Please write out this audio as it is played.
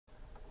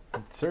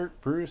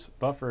Insert Bruce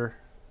Buffer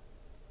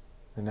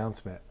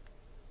announcement.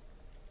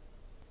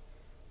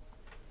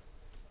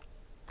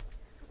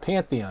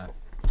 Pantheon,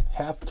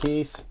 half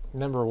case,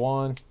 number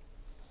 1.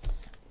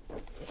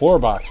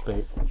 4-box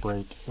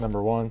break,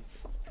 number 1.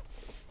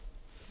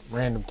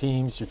 Random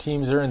teams. Your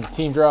teams are in the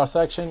team draw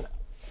section.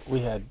 We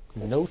had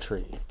no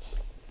trades.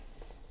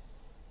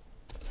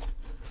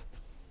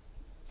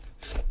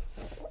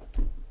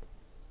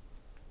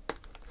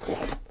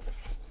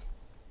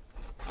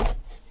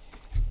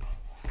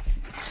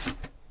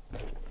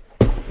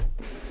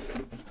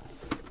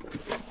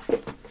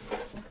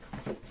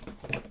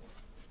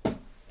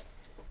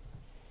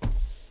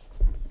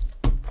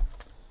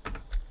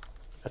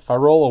 If I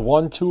roll a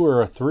 1, 2,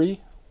 or a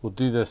 3, we'll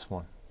do this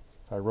one.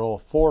 If I roll a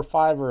 4,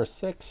 5, or a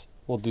 6,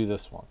 we'll do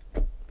this one.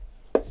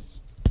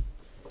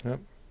 Yep,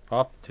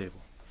 off the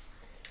table.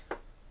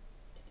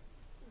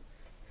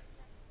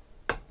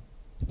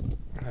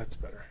 That's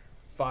better.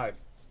 5.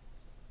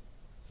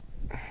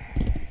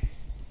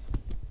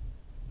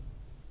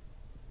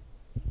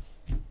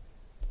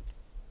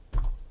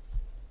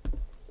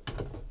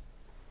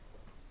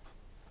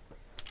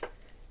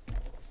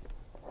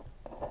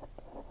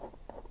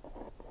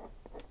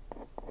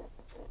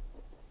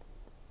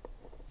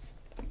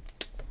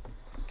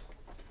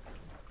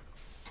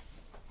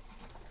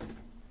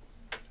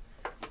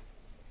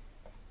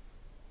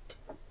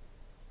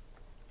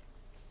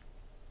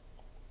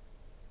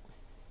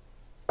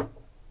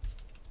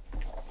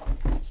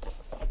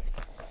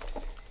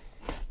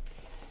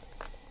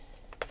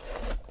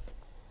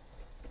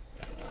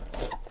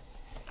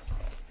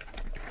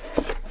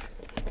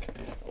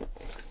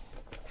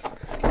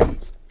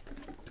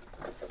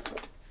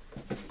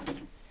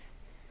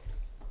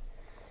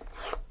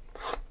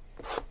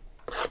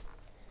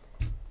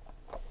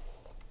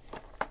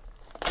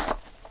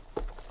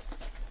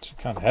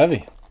 Kind of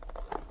heavy.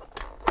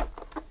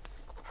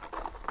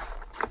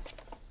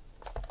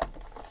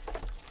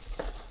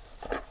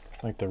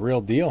 Like the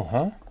real deal,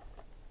 huh?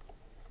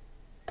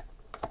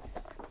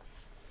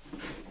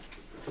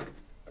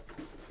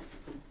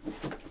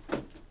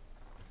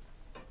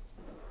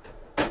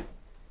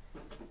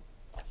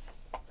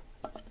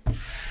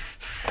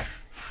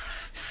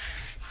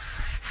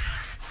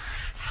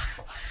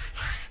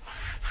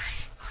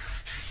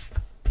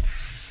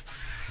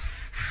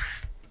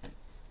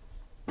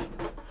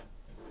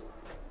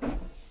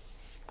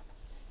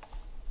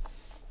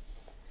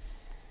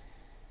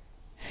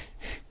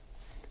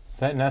 Is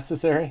that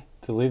necessary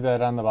to leave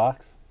that on the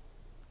box?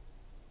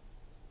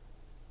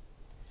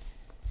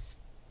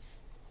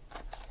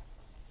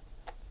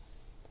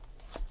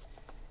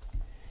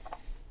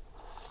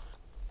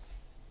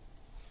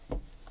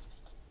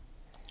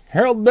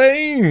 Harold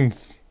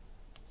Baines!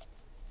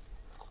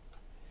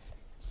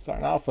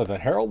 Starting off with a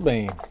Harold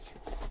Baines.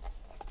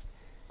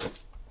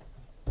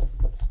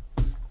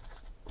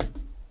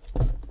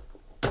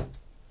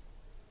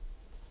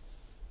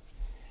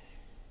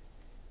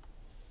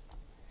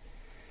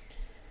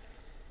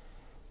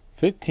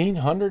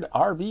 $1,500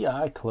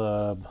 RBI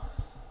Club.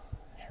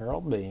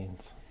 Harold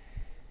Baines.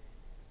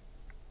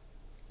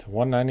 To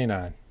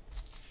 $199.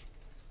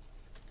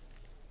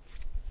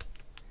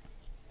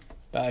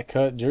 Die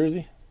cut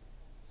jersey.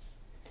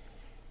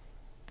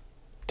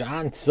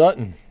 Don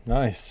Sutton.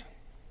 Nice.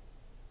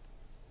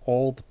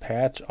 Old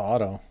patch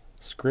auto.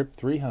 Script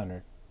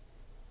 300.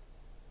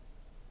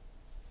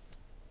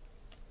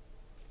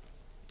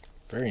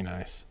 Very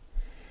nice.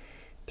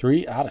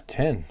 3 out of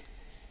 10.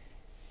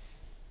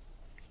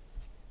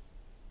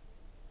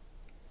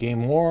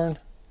 Game worn.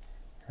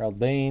 Harold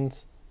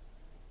Baines.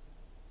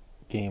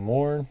 Game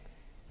worn.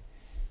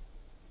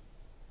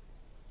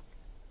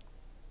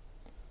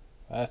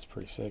 That's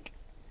pretty sick.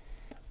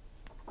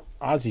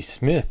 Ozzie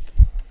Smith.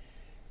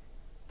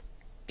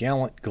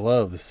 Gallant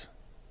gloves.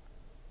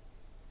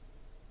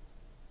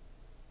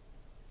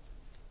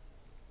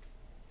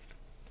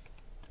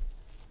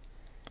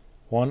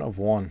 One of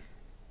 1.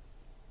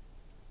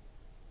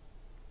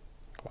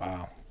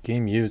 Wow.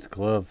 Game used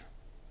glove.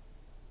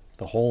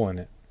 The hole in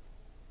it.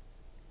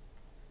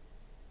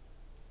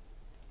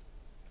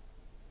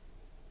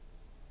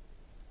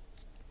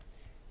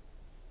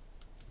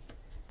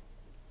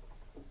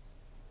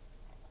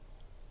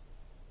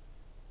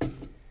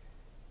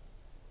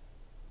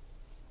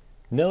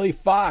 Nellie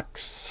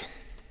Fox.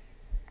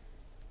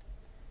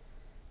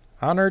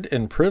 Honored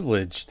and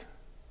privileged.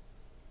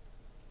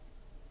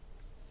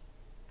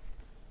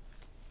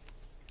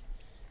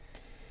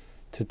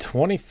 To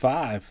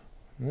 25.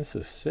 This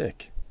is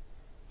sick.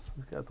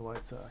 Who's got the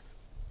White Sox?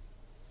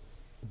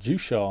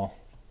 Jushaw.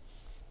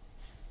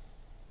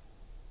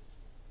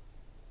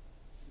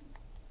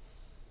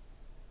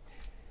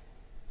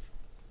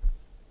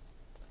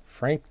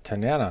 Frank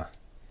Tanana.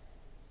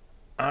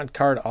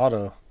 On-card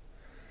auto.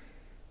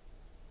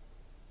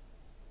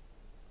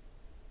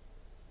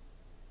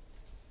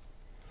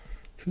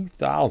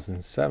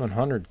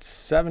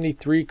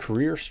 $2,773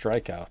 career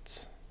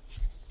strikeouts.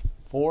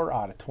 4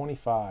 out of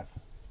 25.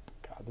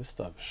 God, this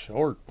stuff is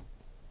short.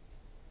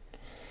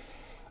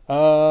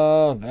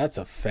 That's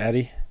a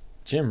fatty.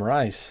 Jim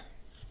Rice.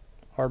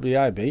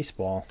 RBI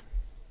baseball.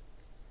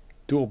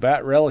 Dual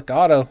bat relic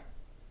auto.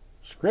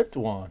 Script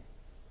one.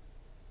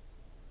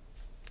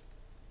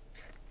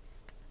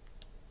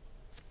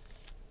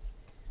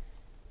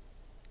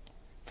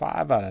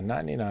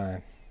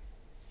 $5/99.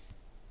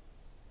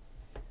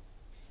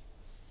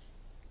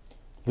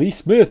 Lee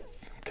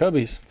Smith,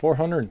 Cubbies,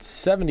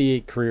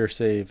 478 career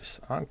saves.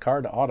 On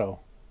card auto.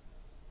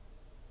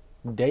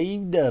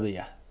 Dave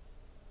W.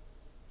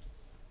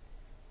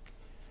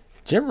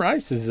 Jim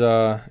Rice is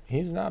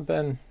he's not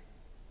been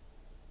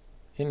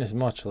in as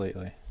much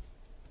lately.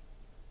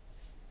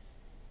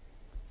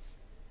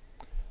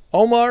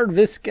 Omar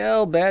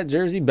Vizquel, bat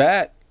jersey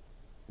bat.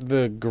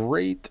 The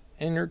Great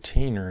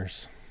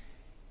Entertainers.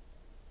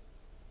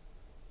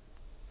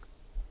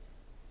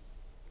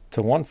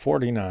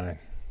 /149.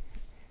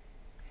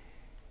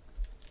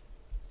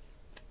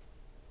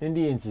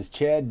 Indians is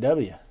Chad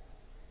W.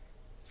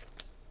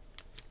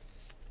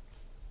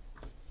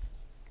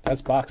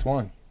 That's box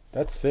one.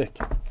 That's sick.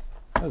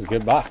 That was a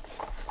good box.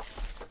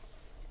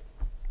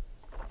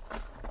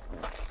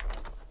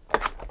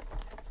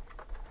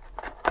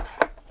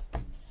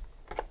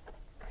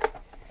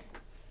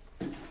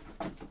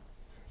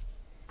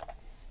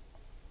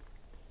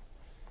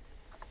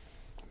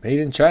 Made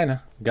in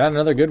China. Got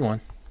another good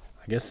one.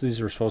 I guess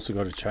these were supposed to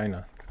go to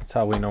China. That's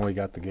how we know we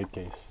got the good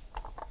case.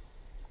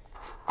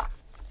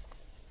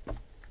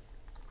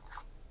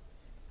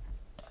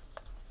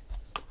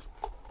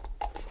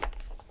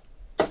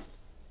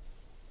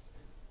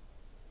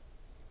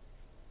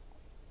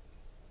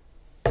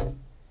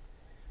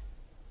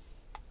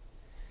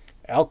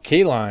 Al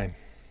Kaline,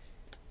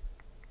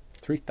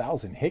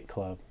 3,000 hit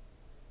club.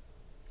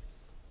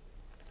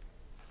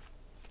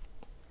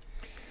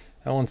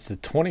 That one's to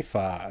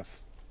 25.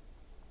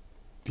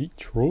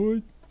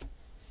 Detroit.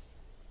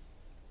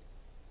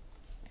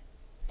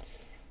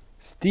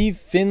 Steve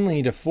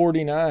Finley to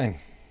 49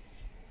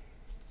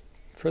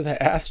 for the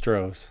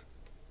Astros.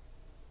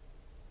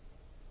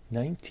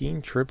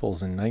 13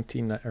 triples in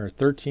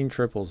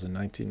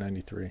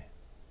 1993.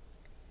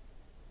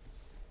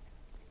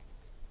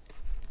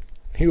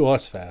 He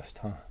was fast,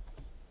 huh?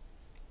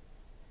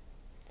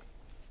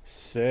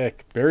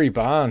 Sick. Barry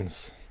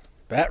Bonds,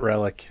 bat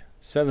relic,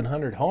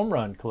 700 home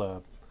run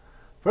club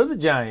for the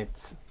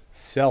Giants.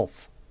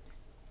 Self.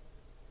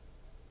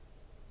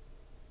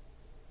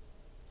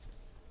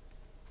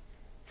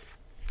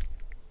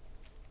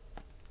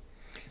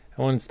 That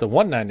one's to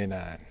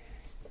 199.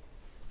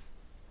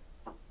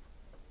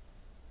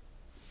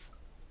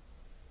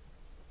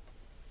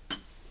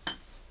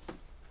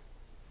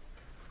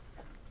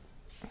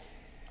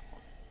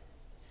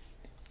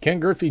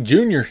 Ken Griffey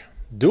Jr.,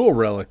 dual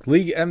relic,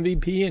 league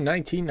MVP in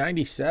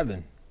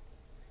 1997.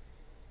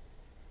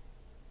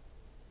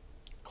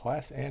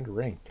 Class and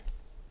rank.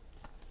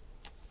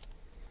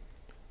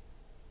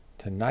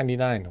 To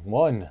 99.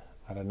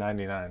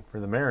 1/99 for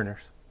the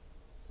Mariners.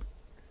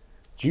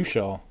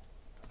 Jushaw.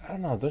 I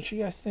don't know. Don't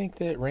you guys think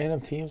that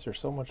random teams are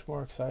so much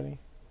more exciting?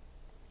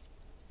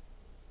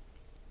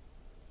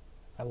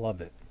 I love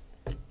it.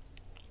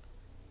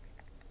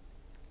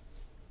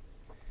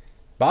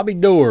 Bobby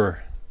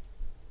Doerr.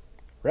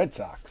 Red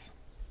Sox.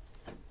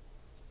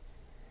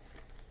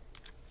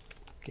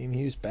 Game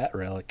used bat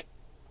relic.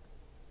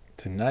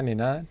 To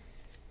 99.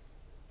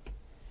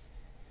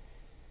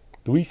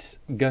 Luis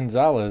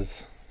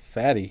Gonzalez,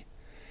 fatty.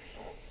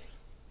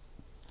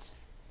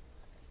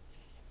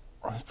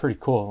 That's pretty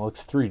cool. It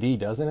looks 3D,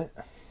 doesn't it?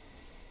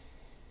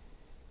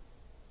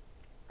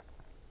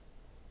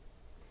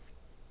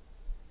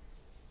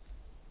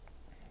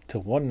 To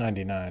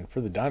 199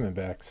 for the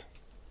Diamondbacks.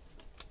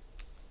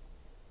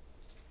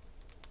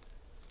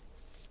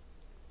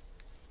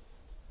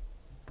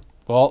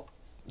 Well,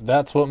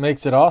 that's what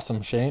makes it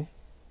awesome, Shane.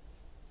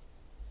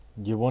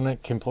 You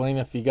wouldn't complain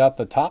if you got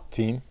the top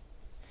team.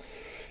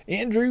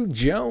 Andrew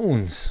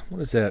Jones.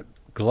 What is that?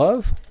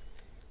 Glove?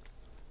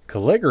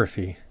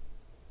 Calligraphy.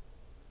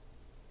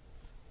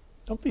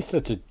 Don't be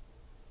such a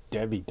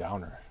Debbie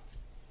Downer.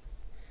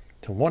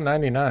 To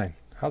 199.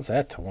 How's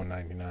that to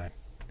 199?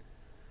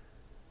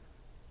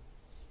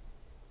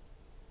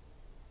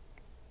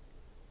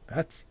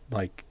 That's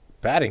like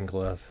batting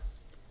glove.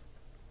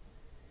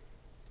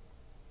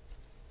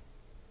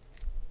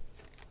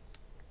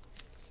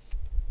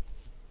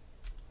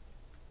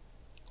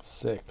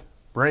 Sick.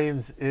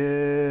 Braves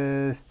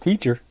is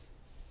teacher.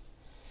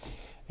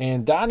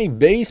 And Donnie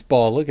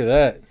Baseball, look at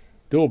that.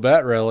 Dual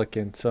bat relic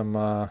and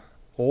some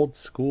old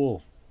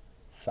school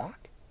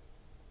sock.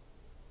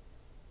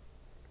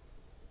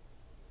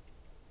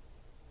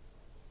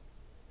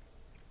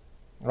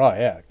 Oh,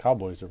 yeah.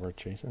 Cowboys are worth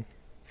chasing.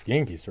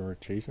 Yankees are worth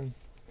chasing.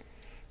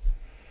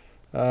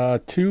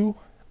 2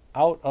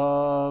 out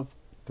of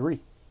 3.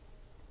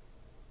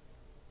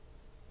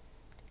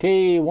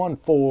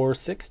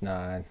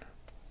 K1469.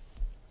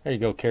 There you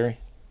go, Carrie.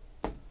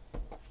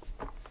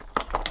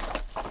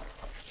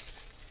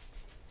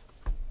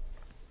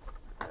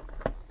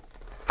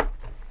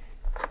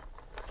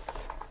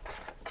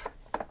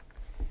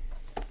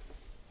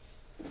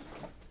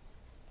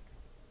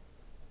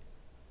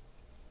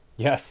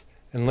 Yes.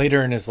 And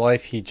later in his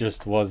life, he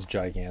just was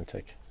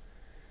gigantic.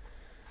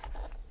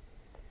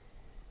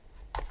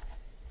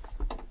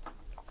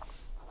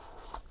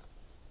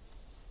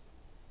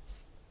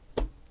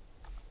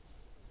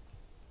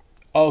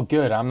 Oh,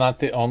 good. I'm not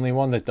the only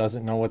one that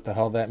doesn't know what the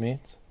hell that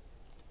means.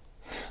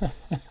 I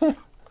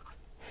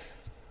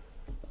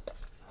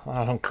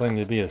don't claim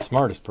to be the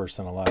smartest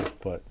person alive,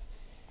 but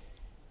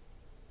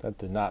that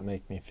did not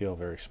make me feel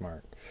very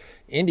smart.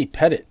 Andy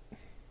Pettit.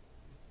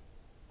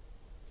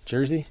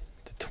 Jersey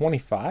to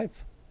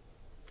 25.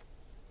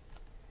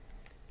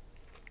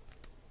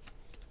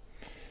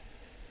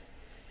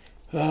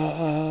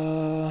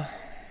 Why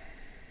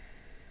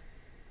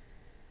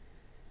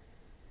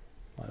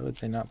would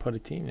they not put a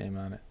team name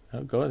on it?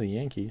 Oh, go to the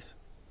Yankees.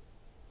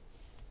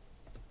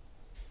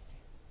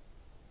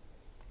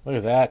 Look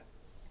at that.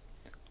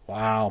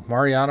 Wow.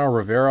 Mariano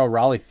Rivera,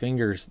 Raleigh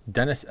Fingers,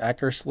 Dennis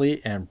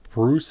Eckersley, and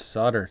Bruce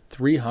Sutter.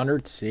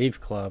 300 Save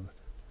Club.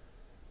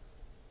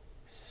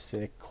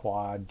 Sick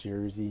quad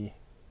jersey.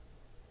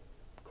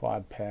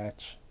 Quad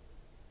patch.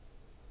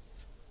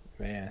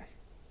 Man.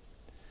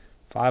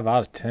 5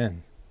 out of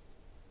 10.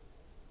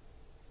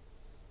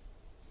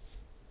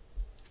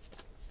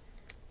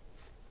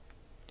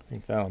 I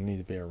think that'll need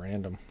to be a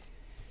random.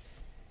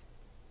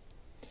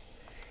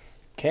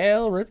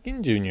 Cal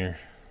Ripken Jr.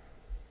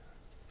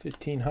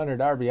 1,500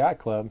 RBI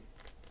Club.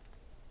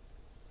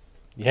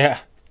 Yeah.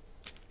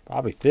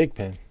 Bobby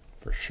Thigpen,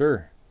 for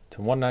sure.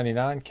 To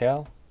 199,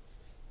 Cal.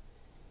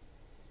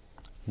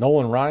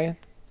 Nolan Ryan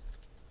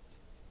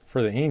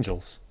for the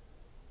Angels.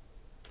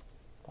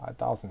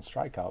 5,000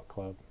 strikeout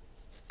club.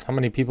 How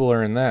many people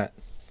are in that?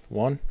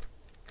 1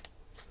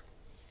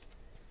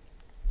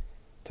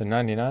 to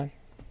 99.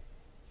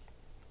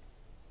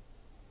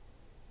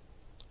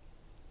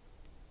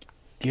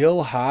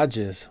 Gil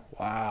Hodges.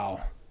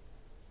 Wow.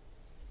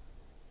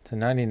 To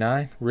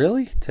 99?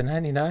 Really? To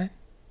 99?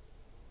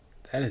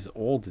 That is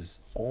old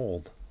as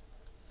old.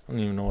 I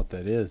don't even know what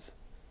that is.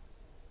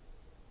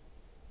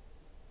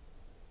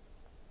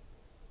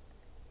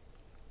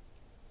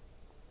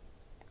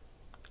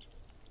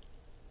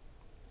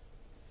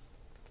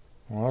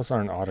 Well, those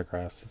aren't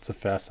autographs. It's a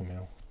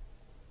facsimile.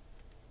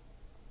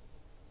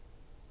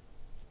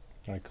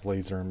 Like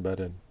laser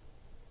embedded.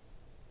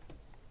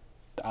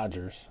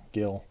 Dodgers.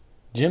 Gil.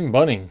 Jim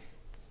Bunning.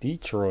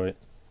 Detroit.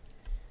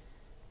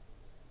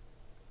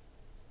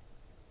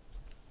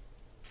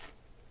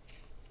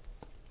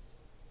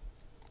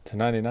 To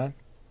 99.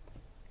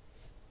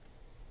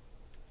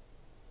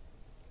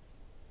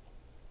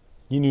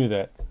 You knew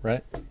that,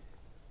 right?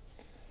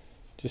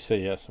 Just say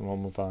yes and we'll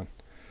move on.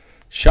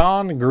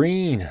 Sean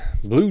Green,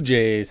 Blue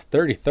Jays,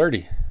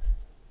 30-30.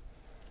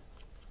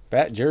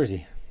 Bat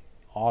jersey.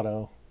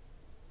 Auto.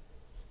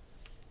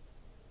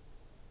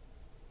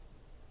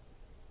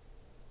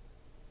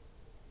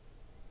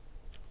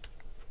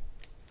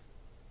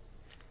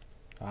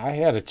 I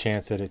had a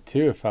chance at it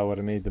too if I would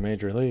have made the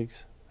major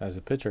leagues as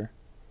a pitcher.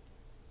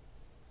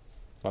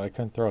 But I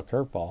couldn't throw a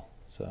curveball,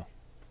 so.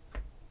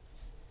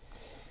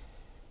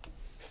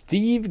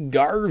 Steve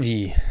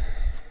Garvey.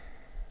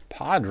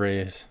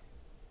 Padres.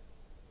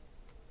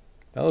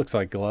 That looks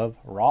like glove.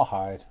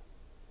 Rawhide.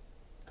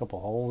 A couple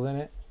holes in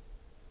it.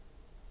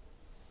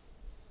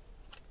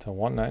 To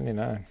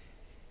 199.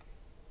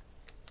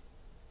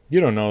 You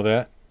don't know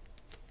that.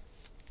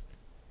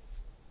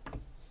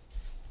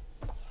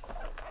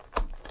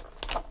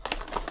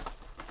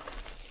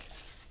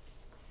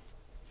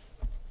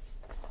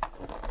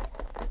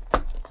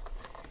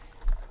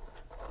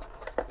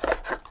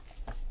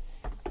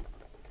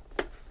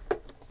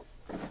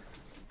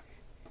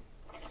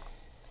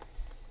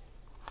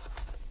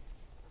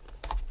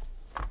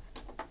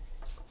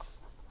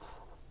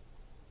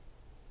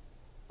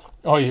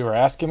 Oh, you were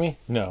asking me?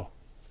 No.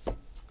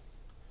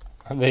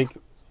 I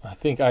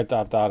think I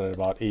topped out at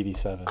about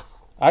 87.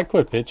 I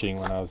quit pitching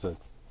when I was a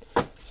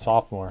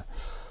sophomore.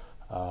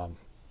 I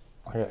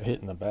got hit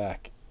in the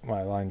back,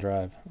 my line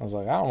drive. I was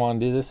like, I don't want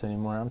to do this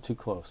anymore. I'm too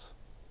close.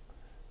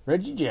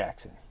 Reggie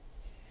Jackson.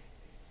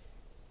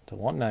 To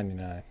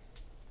 199.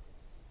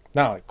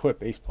 No, I quit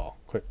baseball.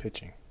 Quit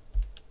pitching.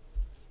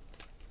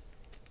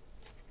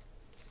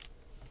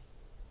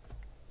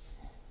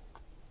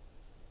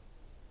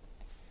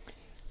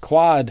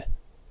 Quad.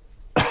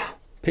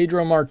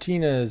 Pedro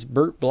Martinez,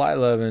 Bert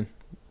Blyleven,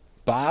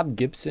 Bob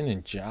Gibson,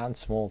 and John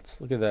Smoltz.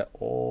 Look at that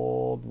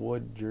old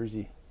wood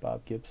jersey.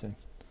 Bob Gibson.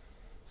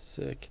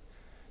 Sick.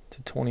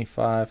 To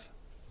 25.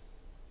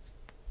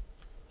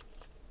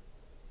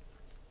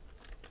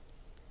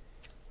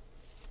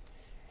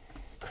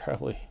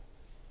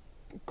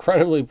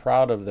 Incredibly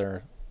proud of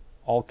their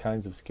all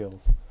kinds of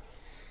skills.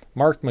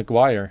 Mark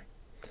McGuire.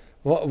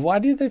 Well, why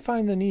did they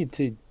find the need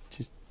to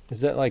just... Is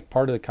that like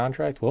part of the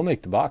contract? We'll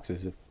make the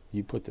boxes if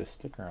you put this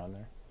sticker on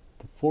there.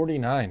 The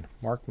 49,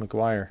 Mark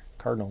McGuire,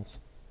 Cardinals.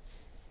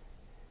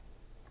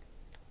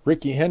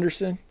 Ricky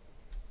Henderson.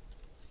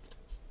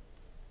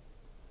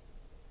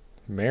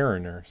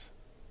 Mariners.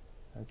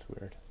 That's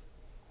weird.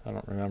 I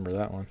don't remember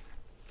that one.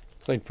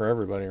 Played for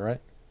everybody,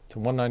 right? To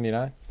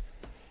 199.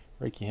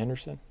 Ricky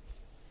Henderson.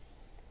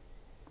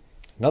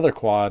 Another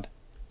quad.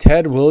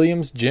 Ted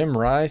Williams, Jim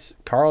Rice,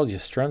 Carl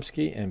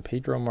Yastrzemski, and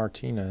Pedro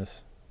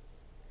Martinez.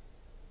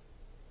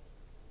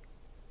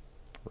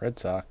 Red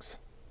Sox.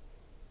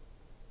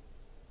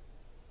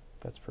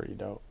 That's pretty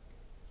dope.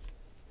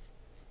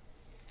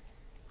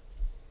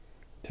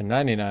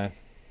 /99.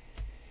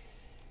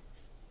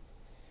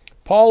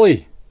 Paul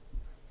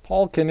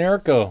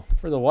Konerko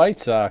for the White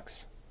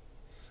Sox.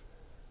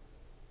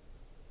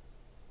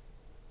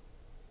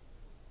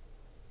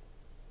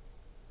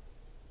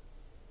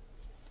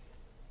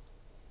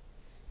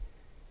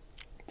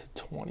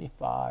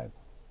 /25.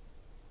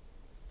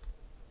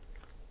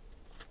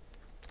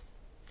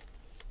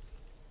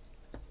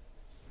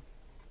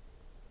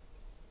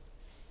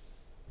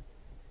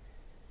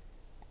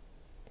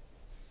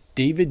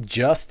 David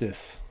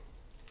Justice.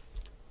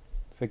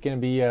 Is it going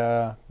to be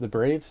the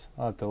Braves?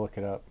 I'll have to look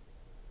it up.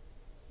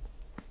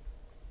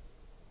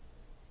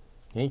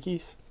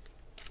 Yankees?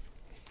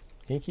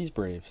 Yankees,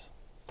 Braves.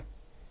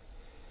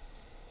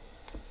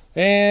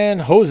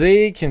 And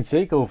Jose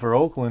Canseco for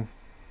Oakland.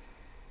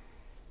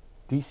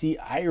 DC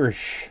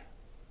Irish.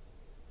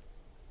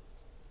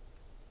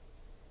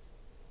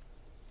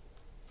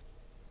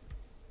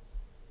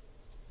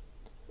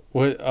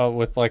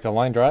 With like a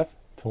line drive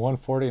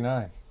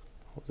 /149.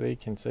 Jose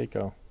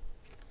Canseco.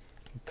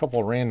 A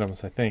couple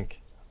randoms, I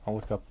think. I'll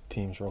look up the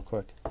teams real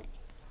quick.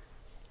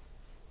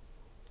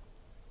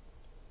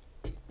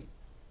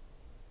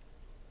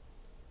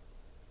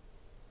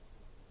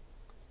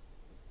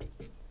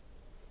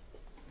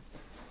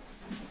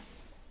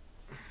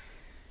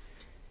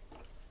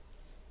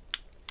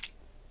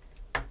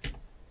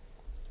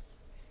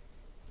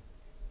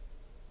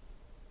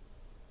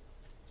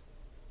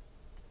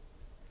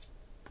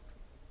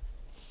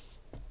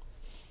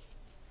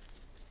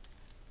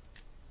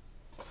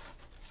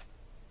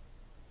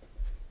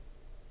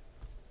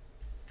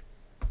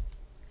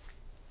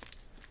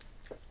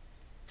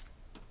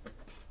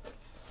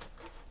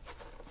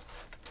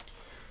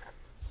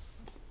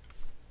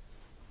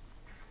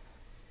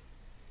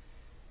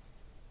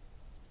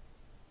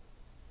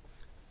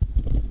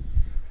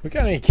 We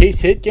got any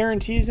case hit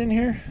guarantees in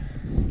here?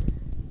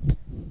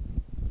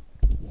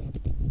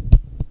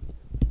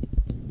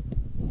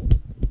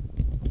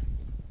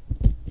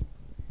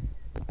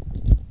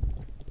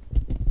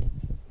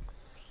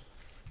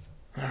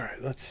 All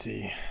right, let's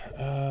see.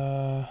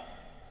 Damn,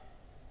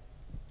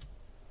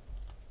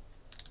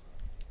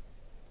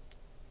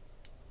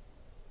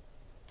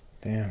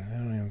 they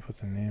don't even put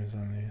the names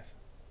on these.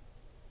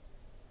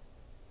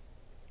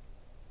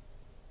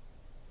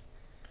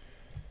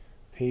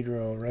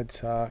 Pedro, Red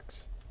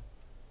Sox.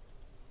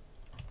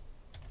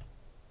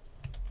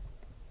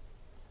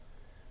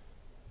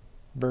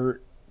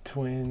 Bert,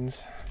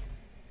 Twins.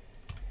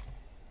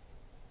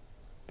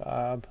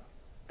 Bob,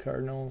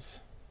 Cardinals.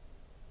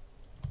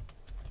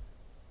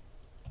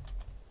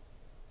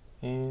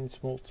 And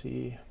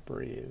Smolty,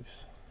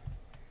 Braves.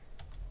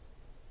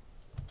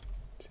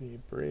 Let's see,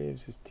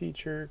 Braves is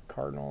Teacher.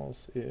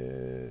 Cardinals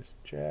is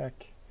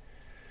Jack.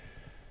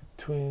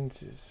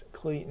 Twins is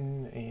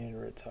Clayton,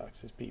 and Red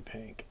Sox is B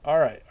Pink. All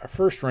right, our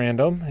first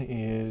random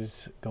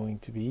is going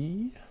to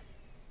be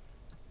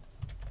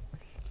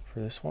for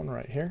this one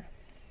right here.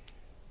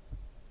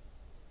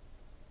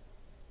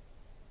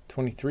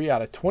 23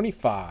 out of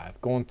 25.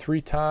 Going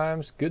 3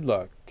 times. Good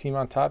luck. Team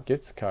on top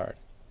gets the card.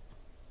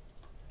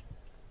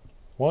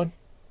 1,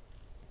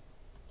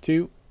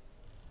 2,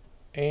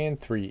 and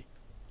 3.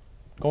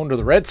 Going to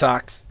the Red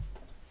Sox.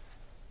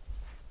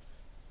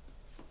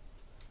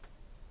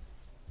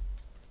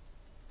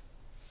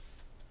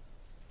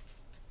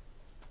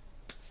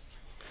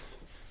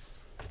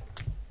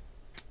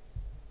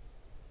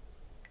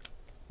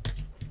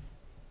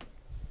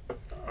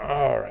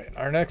 All right,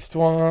 our next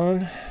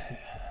one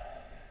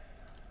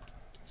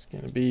is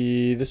going to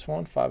be this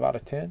one, 5 out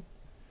of 10.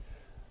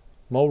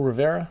 Mo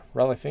Rivera,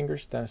 Raleigh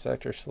Fingers, Dennis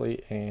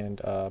Eckersley, and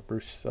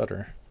Bruce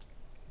Sutter.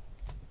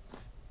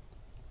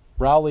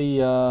 Raleigh,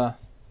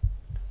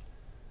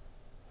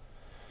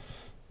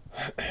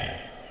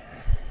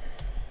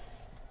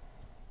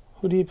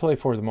 who do you play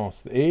for the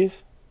most? The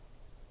A's?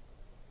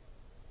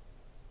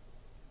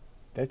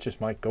 That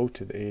just might go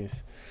to the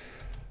A's.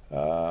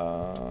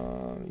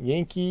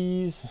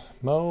 Yankees,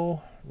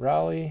 Mo,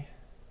 Raleigh,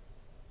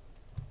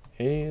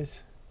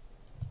 A's.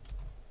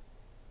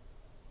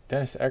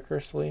 Dennis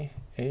Eckersley,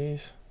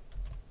 A's.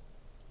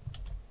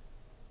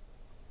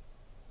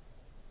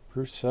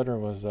 Bruce Sutter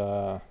was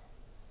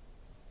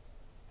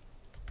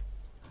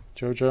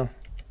JoJo.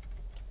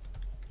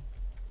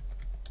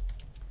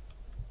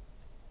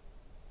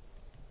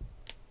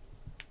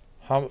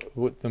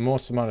 With the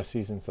most amount of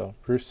seasons though?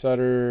 Bruce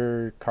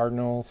Sutter,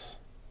 Cardinals,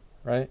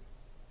 right?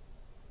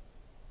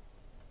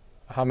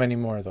 How many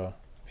more though?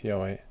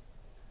 PO8.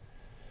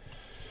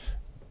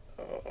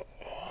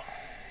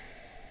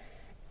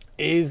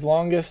 A's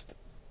longest.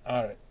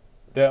 All right.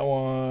 That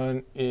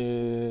one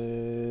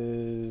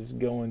is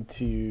going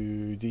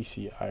to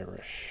DC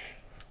Irish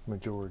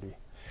majority.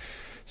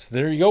 So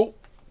there you go.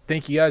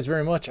 Thank you guys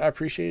very much. I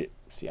appreciate it.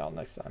 See y'all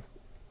next time.